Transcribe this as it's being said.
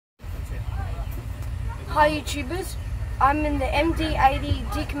Hi YouTubers, I'm in the MD-80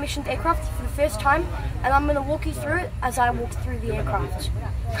 decommissioned aircraft for the first time, and I'm going to walk you through it as I walk through the aircraft.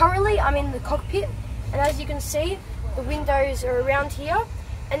 Currently I'm in the cockpit, and as you can see the windows are around here,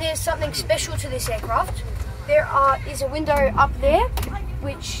 and there's something special to this aircraft. There is a window up there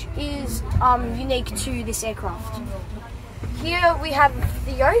which is unique to this aircraft. Here we have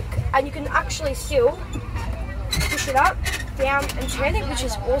the yoke, and you can actually still push it up, down and turn it, which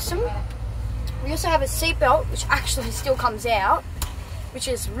is awesome. We also have a seatbelt which actually still comes out, which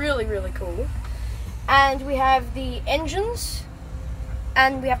is really cool. And we have the engines,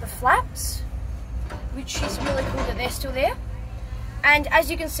 and we have the flaps, which is really cool that they're still there. And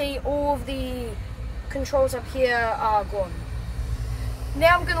as you can see, all of the controls up here are gone.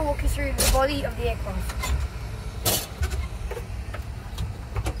 Now I'm going to walk you through the body of the aircraft.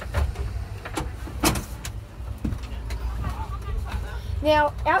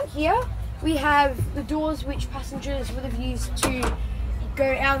 Now out here we have the doors which passengers would have used to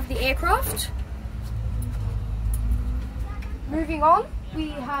go out of the aircraft. Moving on, we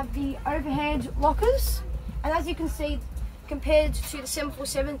have the overhead lockers, and as you can see, compared to the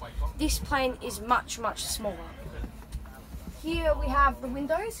 747, this plane is much smaller. Here we have the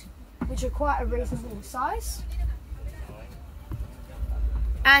windows, which are quite a reasonable size.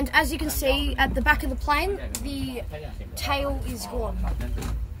 And as you can see at the back of the plane, the tail is gone.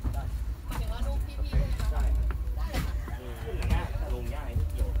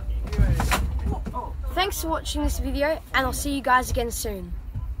 Thanks for watching this video, and I'll see you guys again soon.